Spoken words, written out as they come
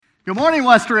Good morning,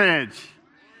 Westridge.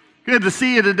 Good to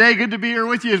see you today. Good to be here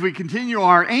with you as we continue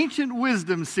our Ancient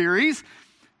Wisdom series.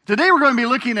 Today we're going to be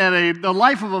looking at the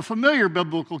life of a familiar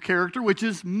biblical character, which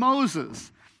is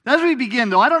Moses. As we begin,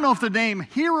 though, I don't know if the name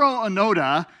Hiro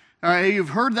Onoda, you've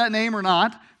heard that name or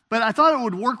not, but I thought it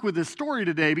would work with this story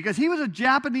today because he was a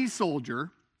Japanese soldier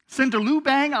sent to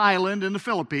Lubang Island in the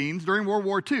Philippines during World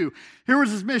War II. Here was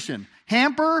his mission: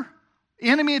 hamper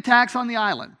enemy attacks on the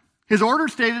island. His order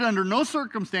stated under no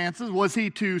circumstances was he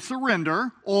to surrender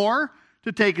or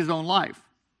to take his own life.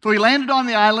 So he landed on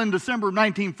the island in December of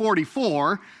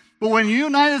 1944, but when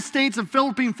United States and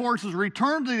Philippine forces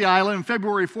returned to the island in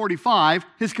February 45,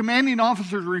 his commanding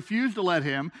officers refused to let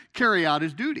him carry out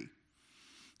his duty.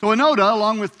 So Onoda,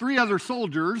 along with 3 other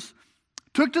soldiers,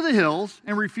 took to the hills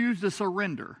and refused to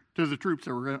surrender to the troops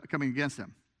that were coming against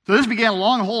him. So this began a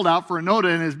long holdout for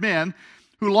Onoda and his men,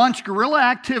 who launched guerrilla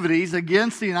activities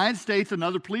against the United States and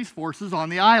other police forces on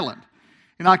the island.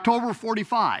 In October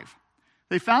 45,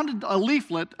 they found a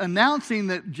leaflet announcing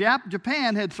that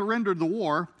Japan had surrendered the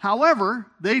war. However,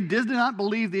 they did not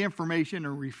believe the information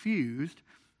and refused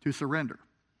to surrender.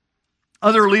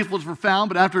 Other leaflets were found,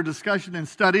 but after discussion and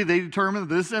study, they determined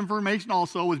that this information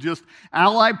also was just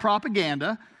Allied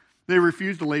propaganda. They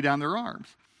refused to lay down their arms.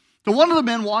 So one of the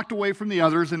men walked away from the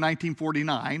others in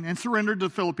 1949 and surrendered to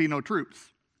Filipino troops.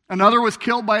 Another was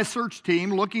killed by a search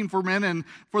team looking for the men in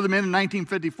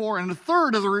 1954, and a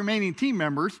third of the remaining team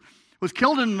members was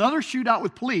killed in another shootout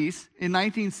with police in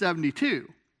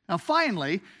 1972. Now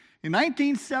finally, in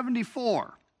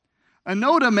 1974,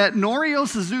 Onoda met Norio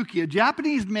Suzuki, a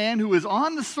Japanese man who was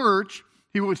on the search.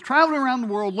 He was traveling around the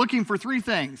world looking for 3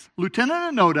 things: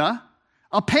 Lieutenant Onoda,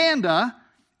 a panda,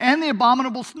 and the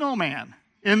abominable snowman,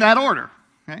 in that order.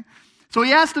 Okay? So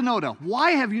he asked Onoda,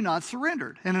 "Why have you not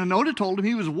surrendered?" And Onoda told him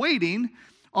he was waiting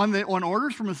on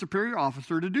orders from a superior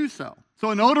officer to do so. So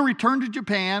Onoda returned to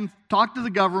Japan, talked to the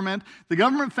government. The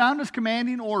government found his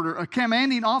commanding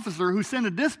officer who sent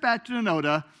a dispatch to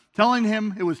Onoda telling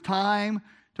him it was time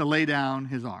to lay down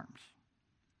his arms.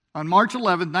 On March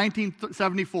 11,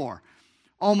 1974,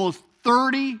 almost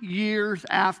 30 years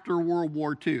after World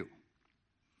War II,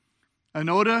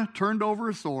 Onoda turned over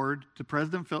his sword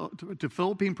to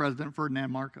Philippine President Ferdinand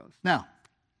Marcos. Now,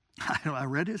 I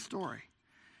read his story,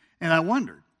 and I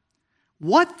wondered,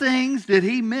 what things did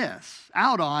he miss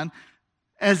out on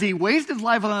as he wasted his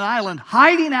life on an island,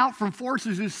 hiding out from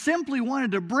forces who simply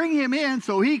wanted to bring him in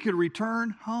so he could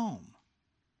return home?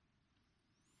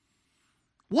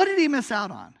 What did he miss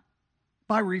out on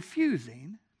by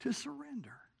refusing to surrender?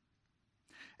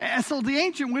 And so the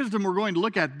ancient wisdom we're going to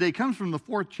look at today comes from the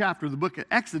 4th chapter of the book of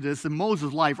Exodus in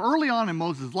Moses' life, early on in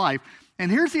Moses' life.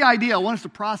 And here's the idea I want us to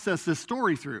process this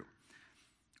story through.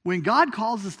 When God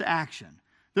calls us to action,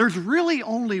 there's really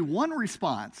only one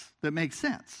response that makes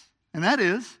sense, and that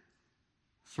is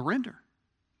surrender.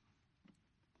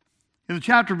 In the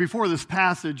chapter before this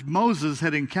passage, Moses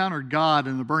had encountered God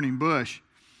in the burning bush.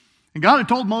 And God had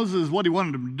told Moses what he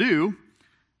wanted him to do.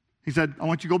 He said, "I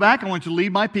want you to go back. I want you to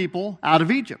lead my people out of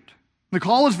Egypt." The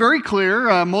call was very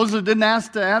clear. Moses didn't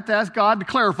have to ask God to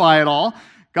clarify it all.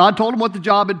 God told him what the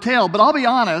job entailed. But I'll be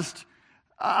honest,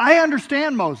 I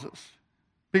understand Moses,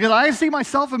 because I see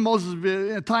myself in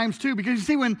Moses at times too. Because you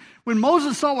see, when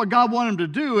Moses saw what God wanted him to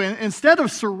do, instead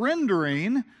of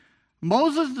surrendering,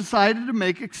 Moses decided to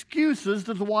make excuses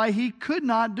as to why he could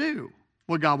not do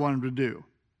what God wanted him to do.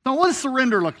 Now, what does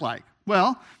surrender look like?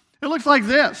 Well, it looks like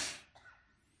this.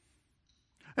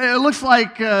 It looks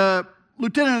like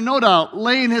Lieutenant Onoda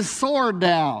laying his sword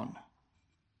down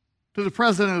to the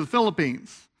president of the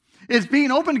Philippines. It's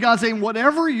being open to God, saying,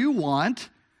 "Whatever you want,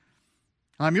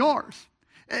 I'm yours."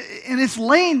 And it's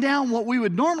laying down what we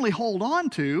would normally hold on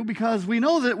to, because we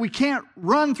know that we can't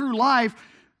run through life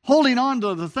holding on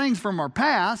to the things from our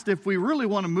past if we really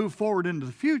want to move forward into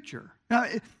the future. Now,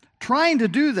 trying to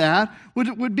do that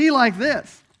would be like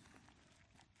this.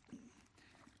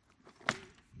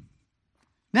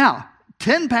 Now,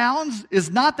 10 pounds is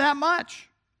not that much,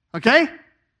 okay?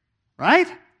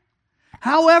 Right?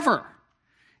 However,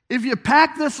 if you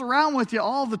pack this around with you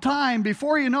all the time,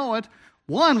 before you know it,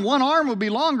 one arm will be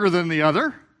longer than the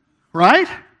other, right?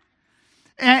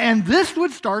 And this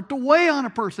would start to weigh on a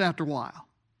person after a while.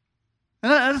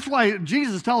 And that's why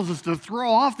Jesus tells us to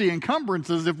throw off the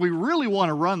encumbrances if we really want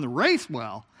to run the race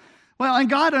well. Well, and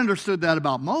God understood that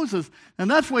about Moses, and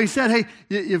that's why he said, hey,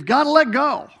 you've got to let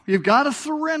go. You've got to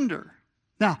surrender.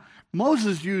 Now,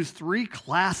 Moses used 3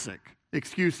 classic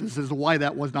excuses as to why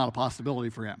that was not a possibility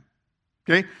for him.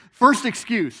 Okay? First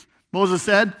excuse, Moses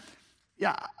said,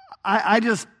 "Yeah, I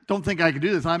just don't think I can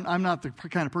do this. I'm not the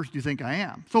kind of person you think I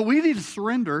am." So we need to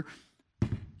surrender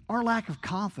our lack of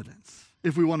confidence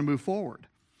if we want to move forward.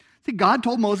 See, God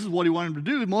told Moses what he wanted him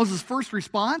to do. Moses' first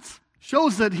response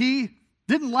shows that he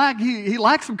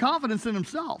lacked some confidence in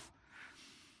himself.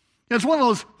 It's one of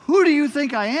those, who do you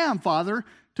think I am, Father,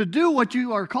 to do what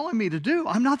you are calling me to do?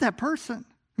 I'm not that person.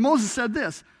 Moses said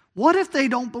this, what if they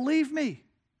don't believe me?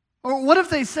 Or what if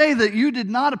they say that you did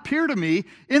not appear to me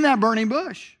in that burning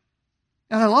bush?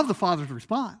 And I love the Father's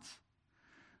response.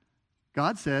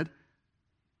 God said,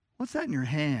 what's that in your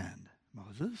hand,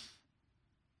 Moses?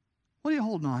 What are you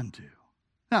holding on to?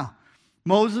 Now,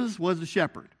 Moses was a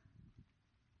shepherd.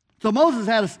 So Moses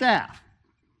had a staff.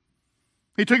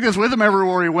 He took this with him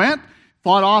everywhere he went,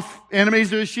 fought off enemies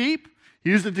to his sheep,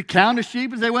 used it to count his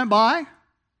sheep as they went by,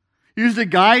 used it to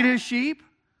guide his sheep.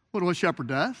 What a shepherd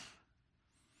does.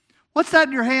 What's that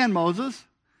in your hand, Moses?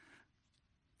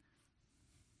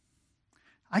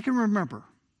 I can remember.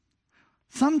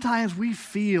 Sometimes we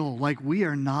feel like we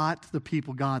are not the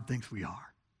people God thinks we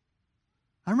are.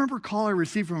 I remember a call I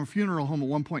received from a funeral home at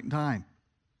one point in time.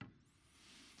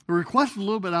 The request was a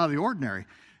little bit out of the ordinary.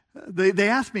 They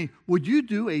asked me, would you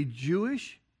do a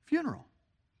Jewish funeral?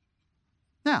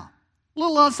 Now, a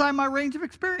little outside my range of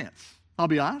experience, I'll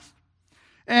be honest.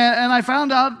 And I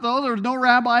found out, though, there was no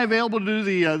rabbi available to do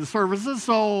the services,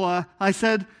 so I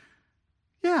said,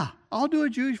 yeah, I'll do a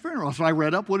Jewish funeral. So I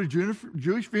read up what a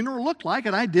Jewish funeral looked like,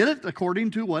 and I did it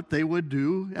according to what they would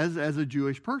do as a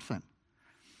Jewish person.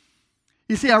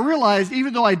 You see, I realized,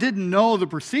 even though I didn't know the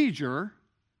procedure,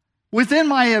 within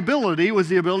my ability was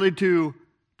the ability to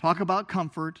talk about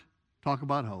comfort, talk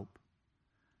about hope,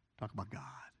 talk about God.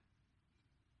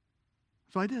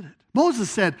 So I did it. Moses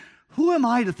said, who am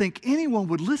I to think anyone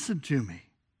would listen to me?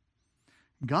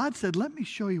 God said, let me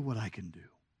show you what I can do.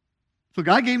 So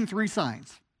God gave him 3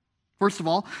 signs. First of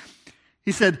all,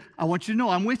 he said, I want you to know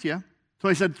I'm with you. So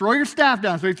he said, throw your staff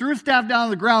down. So he threw his staff down on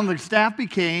the ground. The staff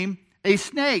became a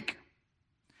snake.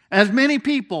 As many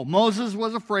people, Moses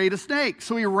was afraid of snakes.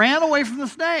 So he ran away from the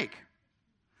snake.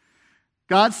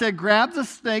 God said, grab the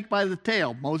snake by the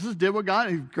tail. Moses did what God,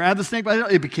 he grabbed the snake by the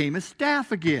tail. It became his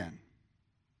staff again.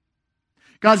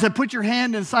 God said, put your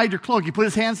hand inside your cloak. He put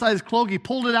his hand inside his cloak. He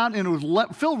pulled it out, and it was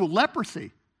filled with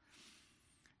leprosy.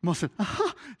 Moses said,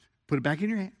 put it back in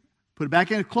your hand. Put it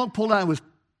back in the cloak, pulled it out, and it was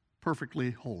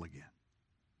perfectly whole again.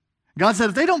 God said,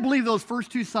 if they don't believe those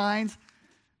first 2 signs,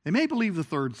 they may believe the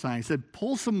 3rd sign. He said,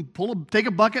 take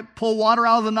a bucket, pull water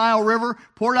out of the Nile River,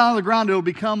 pour it out on the ground, it will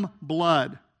become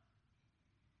blood.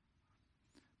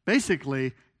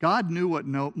 Basically, God knew what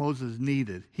Moses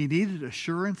needed. He needed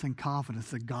assurance and confidence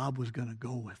that God was going to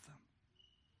go with them.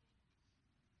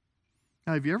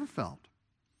 Now, have you ever felt,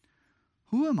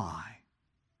 who am I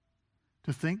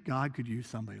to think God could use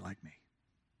somebody like me?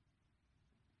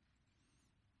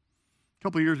 A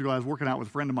couple of years ago, I was working out with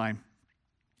a friend of mine.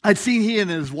 I'd seen he and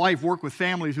his wife work with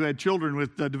families who had children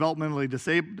with developmentally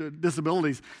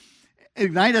disabilities.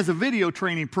 Ignite has a video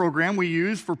training program we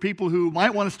use for people who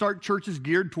might want to start churches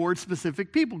geared towards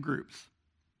specific people groups.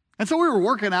 And so we were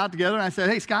working out together, and I said,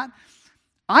 hey, Scott,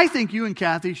 I think you and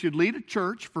Kathy should lead a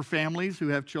church for families who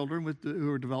have children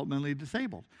who are developmentally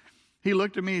disabled. He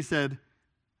looked at me and said,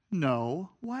 no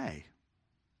way.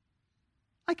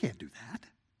 I can't do that.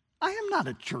 I am not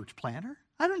a church planner.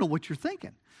 I don't know what you're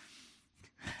thinking.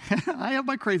 I have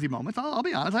my crazy moments. I'll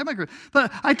be honest.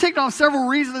 But I ticked off several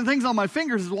reasons and things on my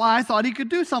fingers as why I thought he could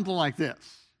do something like this.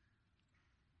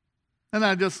 And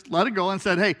I just let it go and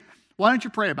said, hey, why don't you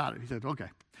pray about it? He said, okay.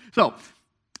 So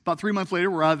about 3 months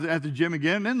later, we're out at the gym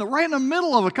again. And right in the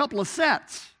middle of a couple of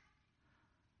sets,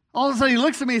 all of a sudden he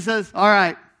looks at me and says, all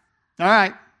right.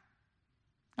 I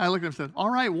looked at him and said, all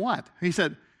right, what? He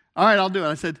said, all right, I'll do it.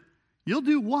 I said, you'll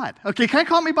do what? Okay, kind of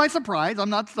caught me by surprise. I'm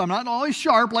not always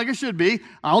sharp like I should be.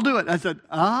 I'll do it. I said,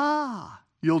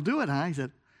 you'll do it, huh? He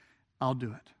said, I'll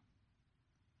do it.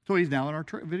 So he's now in our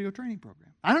video training program.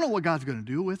 I don't know what God's going to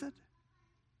do with it.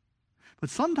 But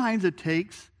sometimes it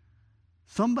takes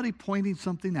somebody pointing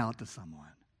something out to someone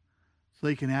so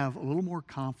they can have a little more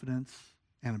confidence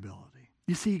and ability.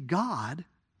 You see, God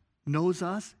knows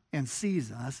us and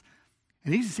sees us,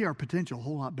 and he can see our potential a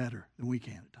whole lot better than we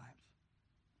can at times.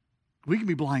 We can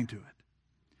be blind to it.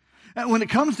 And when it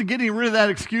comes to getting rid of that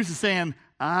excuse of saying,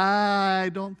 I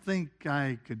don't think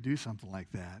I could do something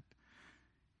like that,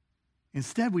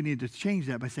 instead we need to change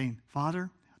that by saying, Father,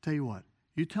 I'll tell you what,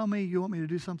 you tell me you want me to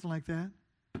do something like that?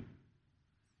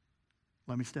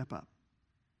 Let me step up.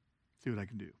 See what I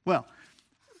can do. Well,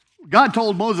 God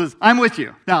told Moses, I'm with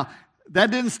you. Now,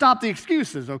 that didn't stop the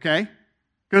excuses, okay?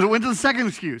 Because it went to the second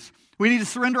excuse. We need to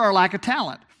surrender our lack of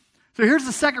talent. So here's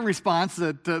the second response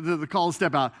that the call to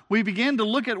step out. We begin to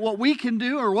look at what we can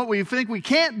do or what we think we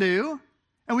can't do,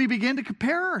 and we begin to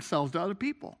compare ourselves to other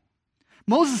people.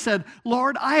 Moses said,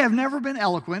 Lord, I have never been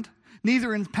eloquent,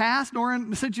 neither in past nor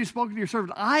since you spoke to your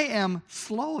servant. I am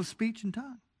slow of speech and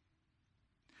tongue.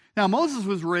 Now, Moses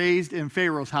was raised in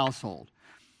Pharaoh's household,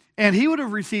 and he would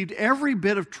have received every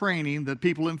bit of training that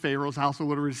people in Pharaoh's household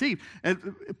would have received.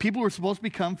 And people were supposed to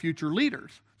become future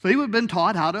leaders. So he would have been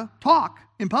taught how to talk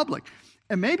in public.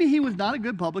 And maybe he was not a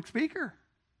good public speaker.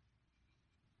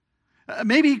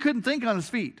 Maybe he couldn't think on his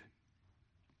feet.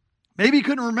 Maybe he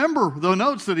couldn't remember the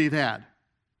notes that he'd had.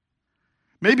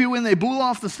 Maybe when they blew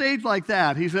off the stage like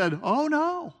that, he said, oh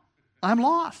no, I'm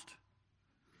lost.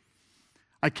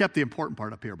 I kept the important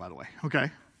part up here, by the way. Okay?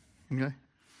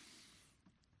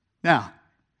 Now,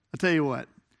 I'll tell you what.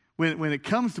 When it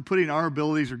comes to putting our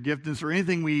abilities or giftedness or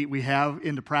anything we have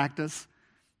into practice,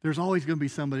 there's always going to be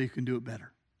somebody who can do it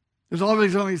better. There's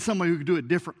always going to be somebody who can do it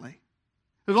differently.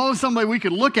 There's always somebody we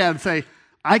can look at and say,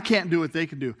 I can't do what they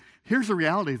can do. Here's the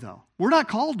reality, though. We're not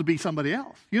called to be somebody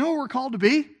else. You know what we're called to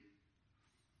be?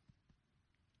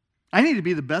 I need to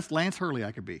be the best Lance Hurley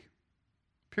I could be.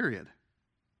 Period.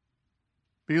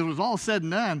 Because when it's all said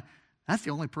and done, that's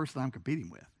the only person I'm competing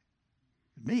with.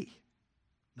 Me.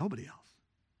 Nobody else.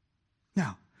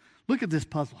 Now, look at this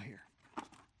puzzle here.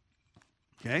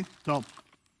 Okay, so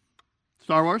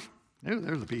Star Wars,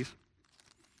 there's a piece.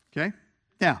 Okay,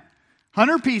 now,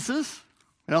 100 pieces,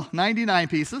 well, 99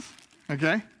 pieces,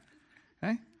 okay?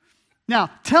 Now,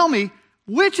 tell me,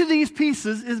 which of these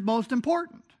pieces is most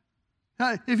important?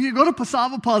 If you go to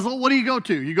solve a puzzle, what do you go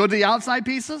to? You go to the outside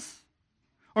pieces?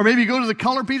 Or maybe you go to the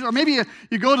color piece, or maybe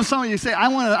you go to someone, you say,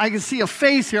 I can see a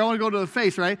face here, I want to go to the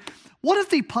face, right? What if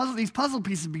these puzzle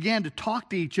pieces began to talk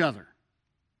to each other?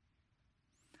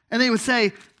 And they would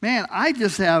say, man, I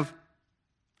just have,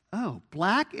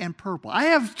 black and purple. I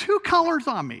have two colors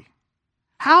on me.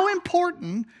 How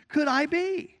important could I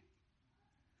be?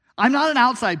 I'm not an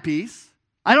outside piece.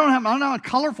 I'm not a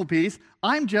colorful piece.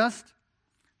 I'm just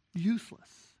useless.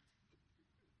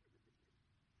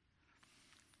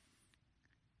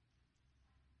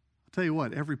 I'll tell you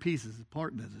what, every piece is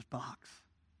important in this box.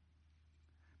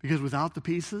 Because without the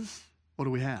pieces, what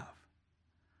do we have?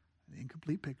 An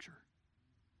incomplete picture.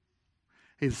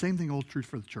 Hey, the same thing holds true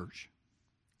for the church.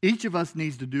 Each of us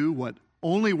needs to do what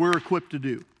only we're equipped to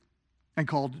do and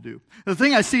called to do. The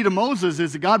thing I see to Moses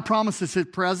is that God promises his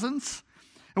presence.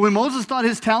 And when Moses thought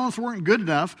his talents weren't good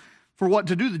enough for what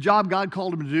to do the job God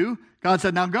called him to do, God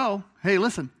said, now go. Hey,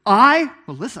 listen, I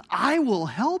will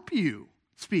help you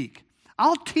speak.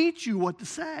 I'll teach you what to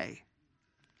say.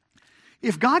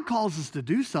 If God calls us to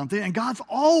do something, and God's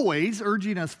always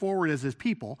urging us forward as his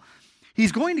people,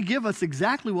 he's going to give us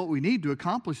exactly what we need to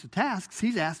accomplish the tasks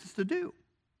he's asked us to do.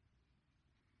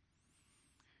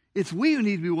 It's we who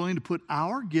need to be willing to put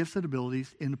our gifts and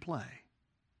abilities into play.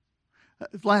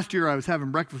 Last year, I was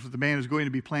having breakfast with a man who's going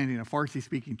to be planting a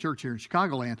Farsi-speaking church here in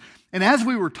Chicagoland. And as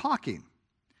we were talking,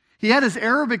 he had his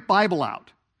Arabic Bible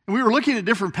out. And we were looking at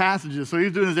different passages. So he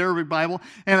was doing his Arabic Bible.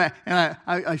 And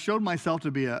I showed myself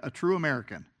to be a true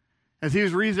American. As he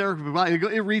was reading his Arabic Bible,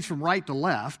 it reads from right to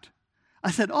left.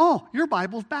 I said, oh, your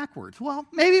Bible's backwards. Well,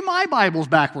 maybe my Bible's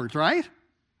backwards, right?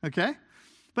 Okay.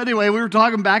 But anyway, we were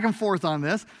talking back and forth on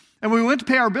this. And when we went to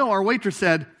pay our bill, our waitress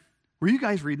said, were you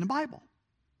guys reading the Bible?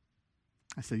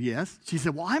 I said, yes. She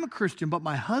said, well, I'm a Christian, but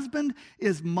my husband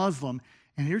is Muslim.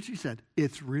 And here she said,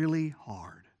 it's really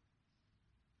hard.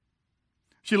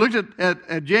 She looked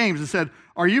at James and said,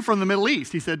 are you from the Middle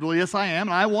East? He said, well, yes, I am.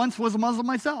 And I once was a Muslim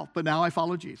myself, but now I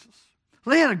follow Jesus.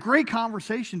 So they had a great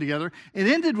conversation together. It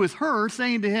ended with her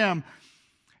saying to him,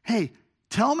 hey,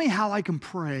 tell me how I can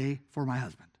pray for my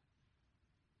husband.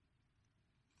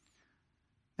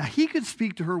 Now, he could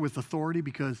speak to her with authority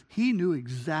because he knew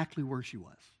exactly where she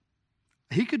was.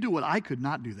 He could do what I could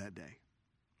not do that day.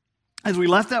 As we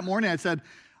left that morning, I said,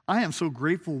 I am so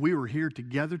grateful we were here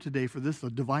together today for this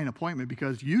divine appointment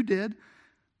because you did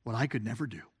what I could never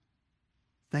do.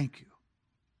 Thank you.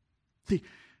 See,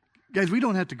 guys, we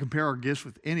don't have to compare our gifts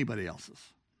with anybody else's.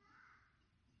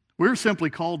 We're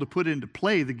simply called to put into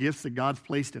play the gifts that God's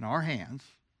placed in our hands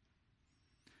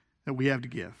that we have to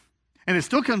give. And it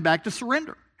still comes back to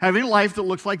surrender. Having a life that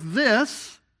looks like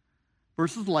this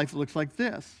versus a life that looks like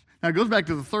this. Now, it goes back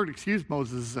to the third excuse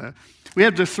Moses. We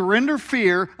have to surrender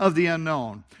fear of the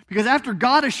unknown. Because after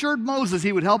God assured Moses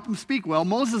he would help him speak well,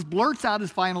 Moses blurts out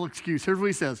his final excuse. Here's what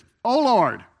he says. Oh,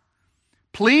 Lord,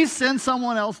 please send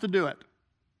someone else to do it.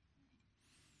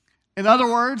 In other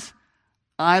words,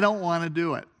 I don't want to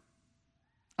do it.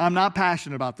 I'm not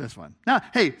passionate about this one. Now,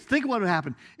 hey, think of what would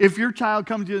happen if your child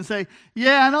comes to you and say,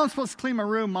 yeah, I know I'm supposed to clean my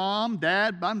room, Mom,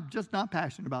 Dad, but I'm just not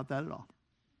passionate about that at all.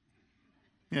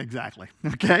 Yeah, exactly.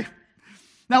 Okay?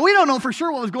 Now, we don't know for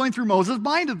sure what was going through Moses'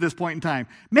 mind at this point in time.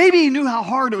 Maybe he knew how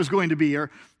hard it was going to be,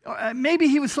 or maybe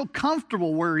he was so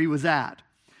comfortable where he was at.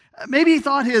 Maybe he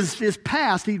thought his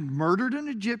past, he murdered an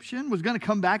Egyptian, was going to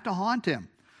come back to haunt him.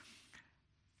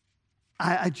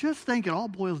 I just think it all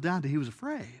boils down to he was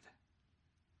afraid.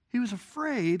 He was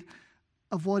afraid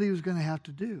of what he was going to have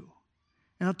to do.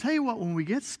 And I'll tell you what, when we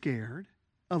get scared,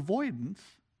 avoidance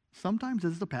sometimes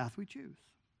is the path we choose.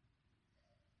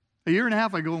 A year and a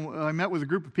half ago, I met with a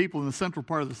group of people in the central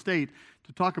part of the state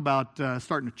to talk about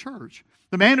starting a church.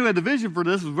 The man who had the vision for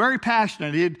this was very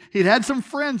passionate. He'd had some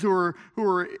friends who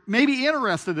were maybe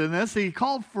interested in this. He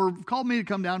called me to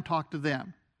come down and talk to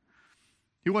them.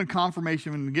 He wanted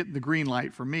confirmation and getting the green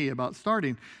light from me about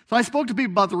starting. So I spoke to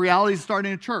people about the realities of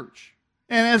starting a church.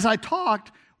 And as I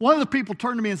talked, one of the people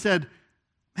turned to me and said,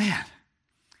 "Man,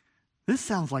 this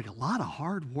sounds like a lot of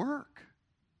hard work."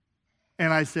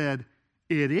 And I said,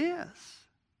 "It is.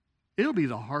 It'll be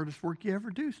the hardest work you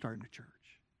ever do, starting a church.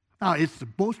 Now, it's the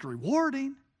most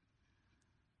rewarding,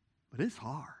 but it's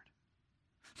hard."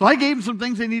 So I gave them some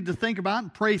things they needed to think about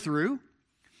and pray through.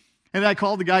 And I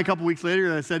called the guy a couple weeks later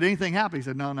and I said, "Anything happen?" He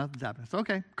said, "No, nothing's happened." I said,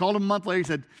 "Okay." Called him a month later. He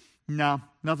said, "No,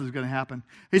 nothing's going to happen."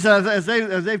 He said, as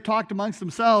they've talked amongst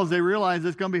themselves, they realize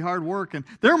it's going to be hard work. And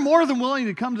they're more than willing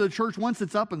to come to the church once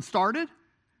it's up and started,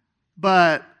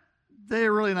 but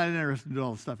they're really not interested in doing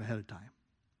all the stuff ahead of time.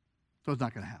 So it's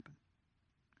not going to happen.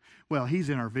 Well, he's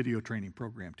in our video training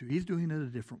program too. He's doing it a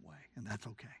different way, and that's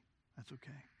okay. That's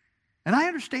okay. And I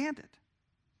understand it.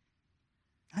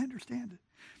 I understand it.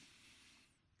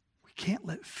 We can't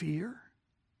let fear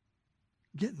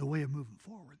get in the way of moving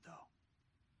forward, though.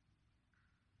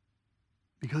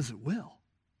 Because it will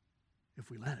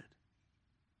if we let it.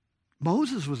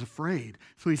 Moses was afraid,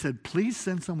 so he said, "Please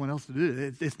send someone else to do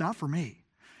it. It's not for me."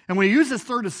 And when he used this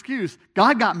third excuse,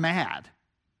 God got mad.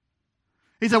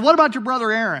 He said, "What about your brother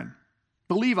Aaron,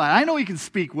 the Levite? I know he can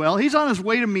speak well. He's on his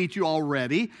way to meet you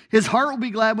already. His heart will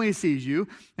be glad when he sees you."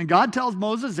 And God tells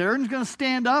Moses, Aaron's going to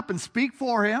stand up and speak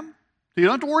for him. So you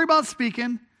don't have to worry about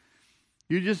speaking.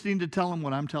 You just need to tell him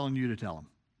what I'm telling you to tell him.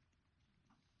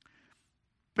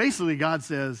 Basically, God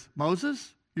says,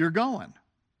 "Moses, you're going.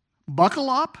 Buckle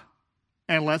up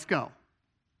and let's go."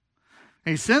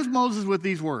 And he sends Moses with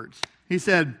these words. He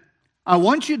said, "I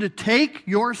want you to take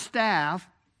your staff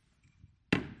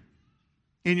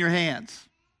in your hands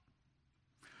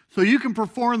so you can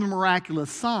perform the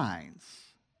miraculous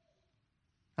signs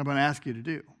I'm going to ask you to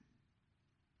do."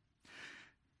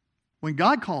 When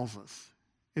God calls us,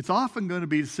 it's often going to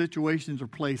be situations or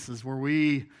places where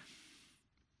we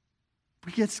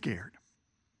get scared.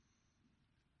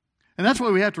 And that's why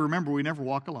we have to remember we never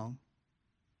walk alone.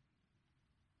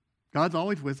 God's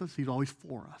always with us. He's always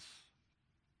for us.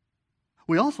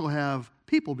 We also have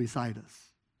people beside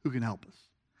us who can help us.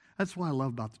 That's what I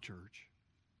love about the church.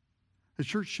 The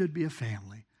church should be a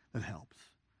family that helps.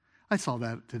 I saw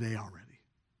that today already.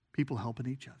 People helping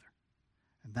each other.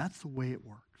 And that's the way it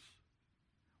works.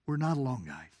 We're not alone,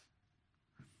 guys.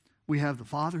 We have the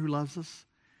Father who loves us,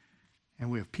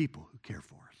 and we have people who care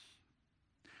for us.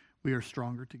 We are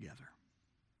stronger together.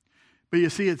 But you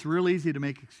see, it's real easy to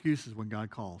make excuses when God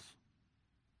calls.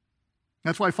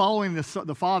 That's why following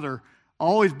the Father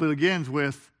always begins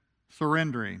with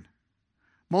surrendering.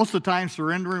 Most of the time,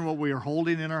 surrendering what we are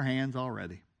holding in our hands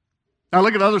already. Now,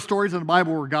 look at other stories in the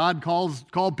Bible where God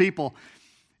called people,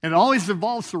 and it always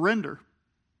involves surrender.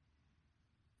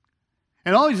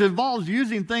 It always involves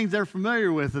using things they're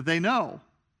familiar with that they know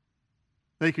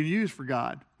they can use for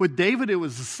God. With David, it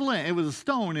was a sling. It was a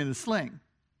stone in a sling.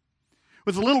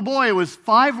 With the little boy, it was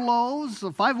 5 loaves,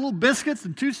 5 little biscuits,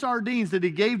 and 2 sardines that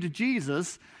he gave to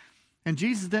Jesus, and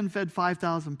Jesus then fed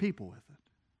 5,000 people with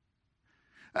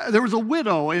it. There was a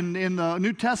widow in the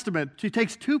New Testament. She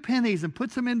takes 2 pennies and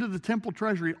puts them into the temple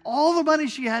treasury, all the money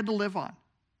she had to live on.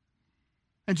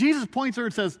 And Jesus points her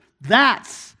and says,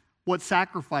 "That's what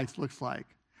sacrifice looks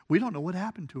like." We don't know what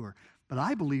happened to her, but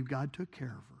I believe God took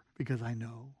care of her because I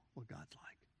know what God's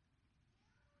like.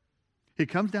 It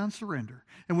comes down to surrender.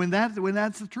 And when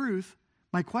that's the truth,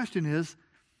 my question is,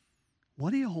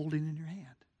 what are you holding in your hand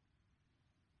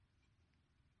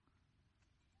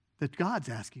that God's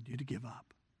asking you to give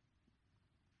up?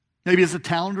 Maybe it's a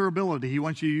talent or ability He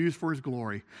wants you to use for His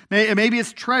glory. Maybe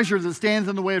it's treasure that stands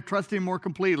in the way of trusting Him more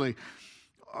completely.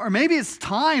 Or maybe it's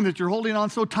time that you're holding on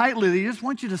so tightly that He just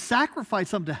wants you to sacrifice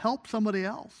something to help somebody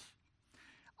else.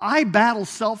 I battle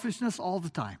selfishness all the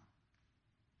time.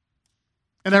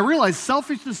 And I realize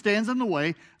selfishness stands in the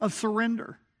way of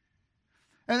surrender.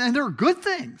 And there are good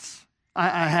things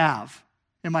I have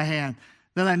in my hand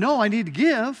that I know I need to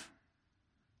give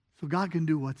so God can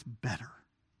do what's better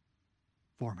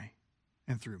for me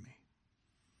and through me.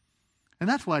 And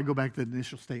that's why I go back to the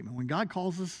initial statement. When God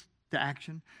calls us to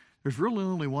action, there's really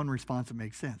only one response that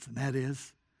makes sense, and that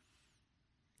is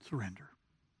surrender.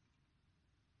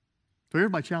 So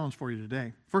here's my challenge for you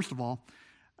today. First of all,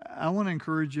 I want to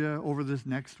encourage you over this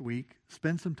next week,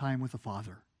 spend some time with the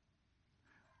Father.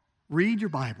 Read your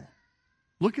Bible.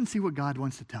 Look and see what God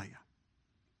wants to tell you.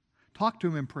 Talk to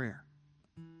Him in prayer.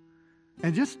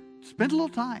 And just spend a little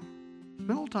time. Spend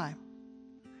a little time.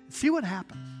 See what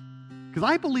happens. Because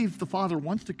I believe the Father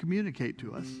wants to communicate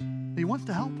to us. And He wants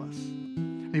to help us.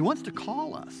 And He wants to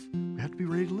call us. We have to be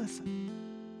ready to listen.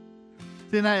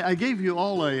 Then I gave you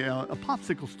all a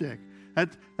popsicle stick.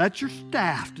 That's your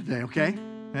staff today, okay?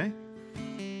 Okay?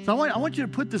 So I want you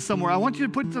to put this somewhere. I want you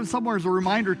to put this somewhere as a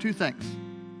reminder of two things.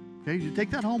 Okay? You take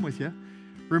that home with you.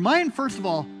 Remind, first of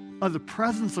all, of the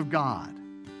presence of God.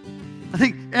 I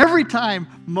think every time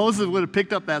Moses would have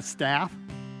picked up that staff,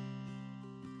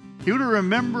 he would have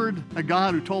remembered a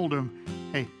God who told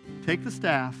him, hey, take the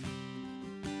staff.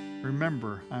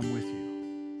 Remember, I'm with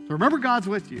you. So remember God's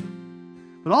with you.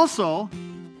 But also,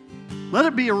 let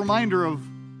it be a reminder of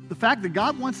the fact that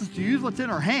God wants us to use what's in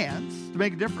our hands to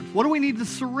make a difference. What do we need to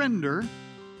surrender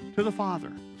to the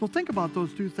Father? So think about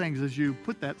those two things as you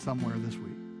put that somewhere this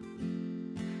week.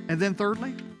 And then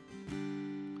thirdly,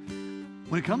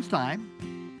 when it comes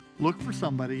time, look for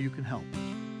somebody you can help.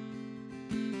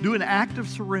 Do an act of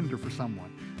surrender for someone.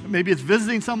 Maybe it's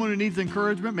visiting someone who needs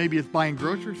encouragement. Maybe it's buying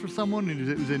groceries for someone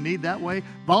who's in need that way.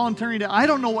 Volunteering I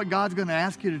don't know what God's going to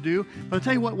ask you to do, but I'll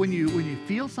tell you what, when you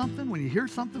feel something, when you hear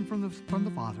something from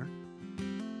the Father,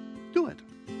 do it.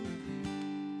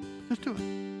 Just do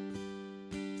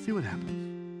it. See what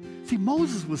happens. See,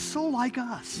 Moses was so like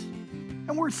us,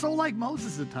 and we're so like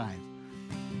Moses at times.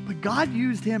 But God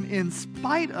used him in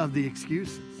spite of the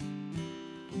excuses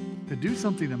to do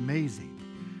something amazing.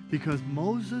 Because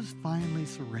Moses finally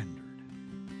surrendered.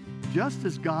 Just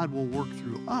as God will work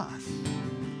through us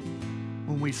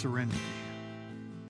when we surrender to Him.